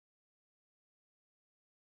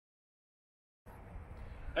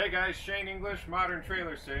Hey guys, Shane English, Modern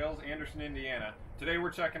Trailer Sales, Anderson, Indiana. Today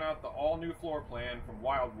we're checking out the all-new floor plan from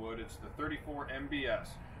Wildwood. It's the 34 MBS.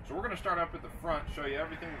 So we're going to start up at the front, show you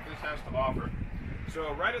everything that this has to offer.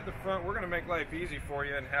 So right at the front, we're going to make life easy for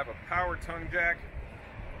you and have a power tongue jack.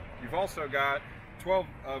 You've also got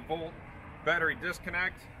 12-volt battery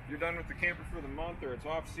disconnect. You're done with the camper for the month or it's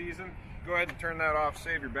off season, go ahead and turn that off,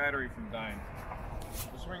 save your battery from dying.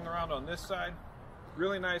 We'll swing around on this side.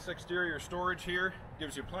 Really nice exterior storage here.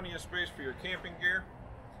 Gives you plenty of space for your camping gear.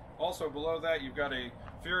 Also below that you've got a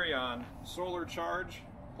Furrion solar charge.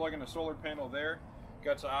 Plug in a solar panel there.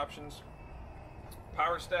 Got some options.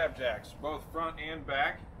 Power stab jacks, both front and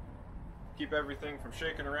back. Keep everything from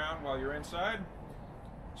shaking around while you're inside.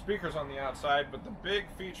 Speakers on the outside, but the big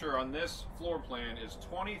feature on this floor plan is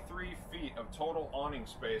 23 feet of total awning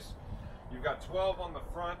space. You've got 12 on the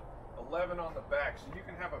front, 11 on the back, so you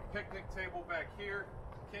can have a picnic table back here,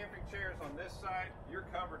 camping chairs on this side. You're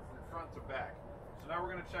covered from front to back. So now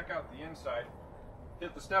we're going to check out the inside.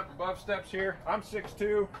 Hit the step above steps here. I'm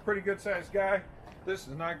 6'2", pretty good sized guy. This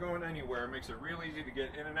is not going anywhere. It makes it real easy to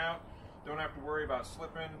get in and out. Don't have to worry about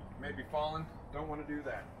slipping, maybe falling. Don't want to do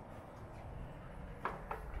that.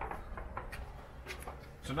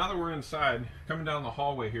 So now that we're inside, coming down the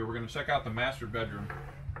hallway here, we're going to check out the master bedroom.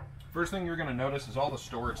 First thing you're going to notice is all the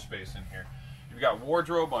storage space in here. You've got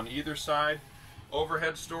wardrobe on either side,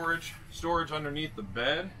 overhead storage, storage underneath the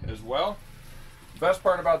bed as well. The best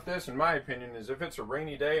part about this, in my opinion, is if it's a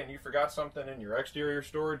rainy day and you forgot something in your exterior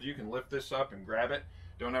storage, you can lift this up and grab it.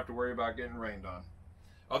 Don't have to worry about getting rained on.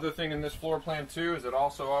 Other thing in this floor plan too is it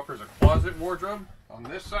also offers a closet wardrobe on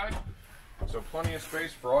this side. So plenty of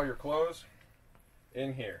space for all your clothes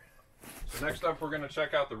in here. So next up we're going to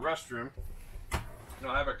check out the restroom. And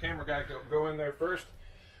I'll have our camera guy go in there first.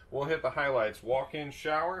 We'll hit the highlights. Walk-in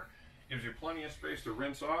shower. Gives you plenty of space to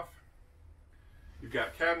rinse off. You've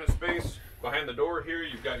got cabinet space behind the door here.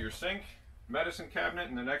 You've got your sink, medicine cabinet,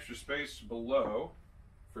 and then extra space below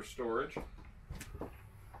for storage.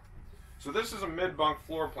 So this is a mid-bunk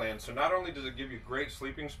floor plan. So not only does it give you great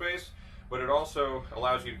sleeping space, but it also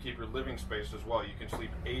allows you to keep your living space as well. You can sleep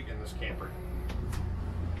 8 in this camper.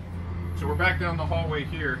 So we're back down the hallway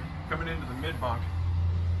here, coming into the mid-bunk.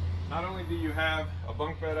 Not only do you have a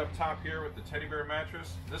bunk bed up top here with the teddy bear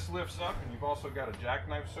mattress, this lifts up and you've also got a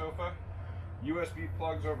jackknife sofa, USB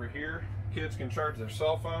plugs over here, kids can charge their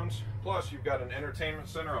cell phones, plus you've got an entertainment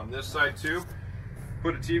center on this side too.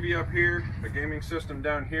 Put a TV up here, a gaming system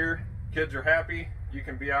down here, kids are happy, you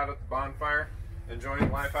can be out at the bonfire, enjoying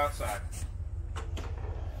life outside.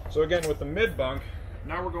 So again, with the mid-bunk,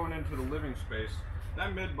 now we're going into the living space.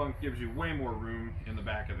 That mid-bunk gives you way more room in the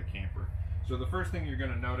back of the camper. So the first thing you're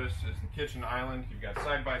going to notice is the kitchen island. You've got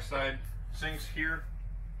side-by-side sinks here.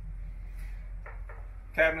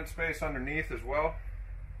 Cabinet space underneath as well.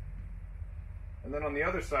 And then on the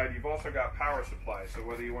other side, you've also got power supply. So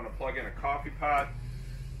whether you want to plug in a coffee pot,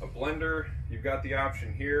 a blender, you've got the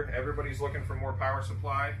option here. Everybody's looking for more power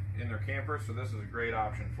supply in their camper, so this is a great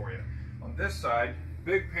option for you. On this side,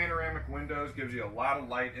 big panoramic windows gives you a lot of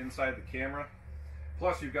light inside the camera.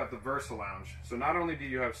 Plus you've got the Versa Lounge. So not only do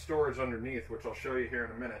you have storage underneath, which I'll show you here in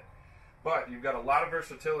a minute, but you've got a lot of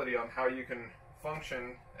versatility on how you can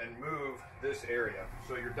function and move this area.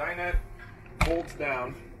 So your dinette folds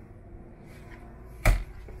down.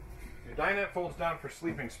 Your dinette folds down for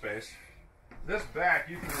sleeping space. This back,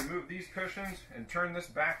 you can remove these cushions and turn this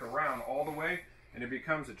back around all the way and it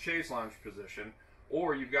becomes a chaise lounge position.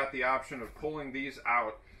 Or you've got the option of pulling these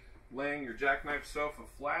out, laying your jackknife sofa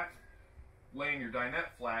flat, laying your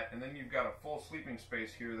dinette flat, and then you've got a full sleeping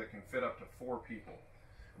space here that can fit up to 4 people,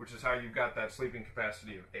 which is how you've got that sleeping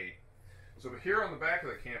capacity of 8. So here on the back of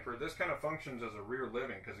the camper, this kind of functions as a rear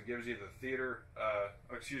living because it gives you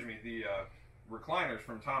the recliners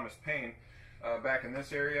from Thomas Paine back in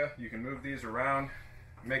this area. You can move these around,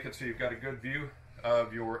 make it so you've got a good view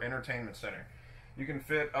of your entertainment center. You can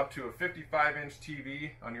fit up to a 55-inch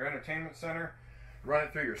TV on your entertainment center, run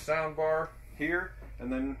it through your sound bar here,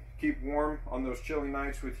 and then keep warm on those chilly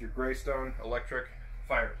nights with your Keystone electric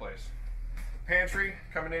fireplace. Pantry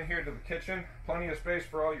coming in here to the kitchen, plenty of space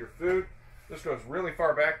for all your food. This goes really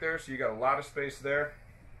far back there, so you got a lot of space there.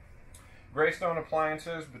 Keystone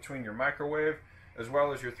appliances between your microwave as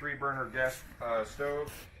well as your 3-burner gas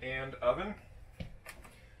stove and oven.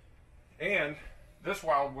 And this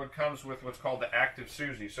Wildwood comes with what's called the Active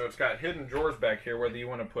Susie. So it's got hidden drawers back here, whether you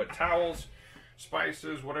want to put towels,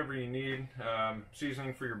 spices, whatever you need,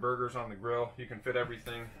 seasoning for your burgers on the grill, you can fit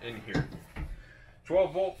everything in here.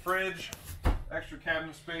 12-volt fridge, extra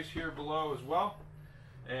cabinet space here below as well,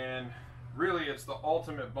 and Really, it's the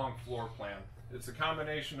ultimate bunk floor plan. It's a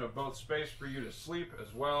combination of both space for you to sleep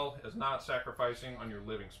as well as not sacrificing on your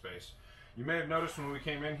living space. You may have noticed when we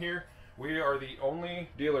came in here, we are the only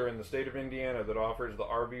dealer in the state of Indiana that offers the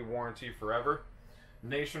RV warranty forever.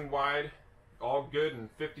 Nationwide, all good in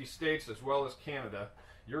 50 states as well as Canada.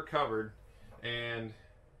 You're covered, and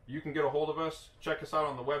you can get a hold of us. Check us out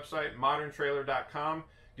on the website, moderntrailer.com.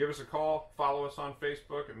 Give us a call. Follow us on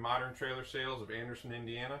Facebook at Modern Trailer Sales of Anderson,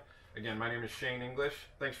 Indiana. Again, my name is Shane English.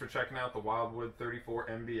 Thanks for checking out the Wildwood 34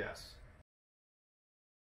 MBS.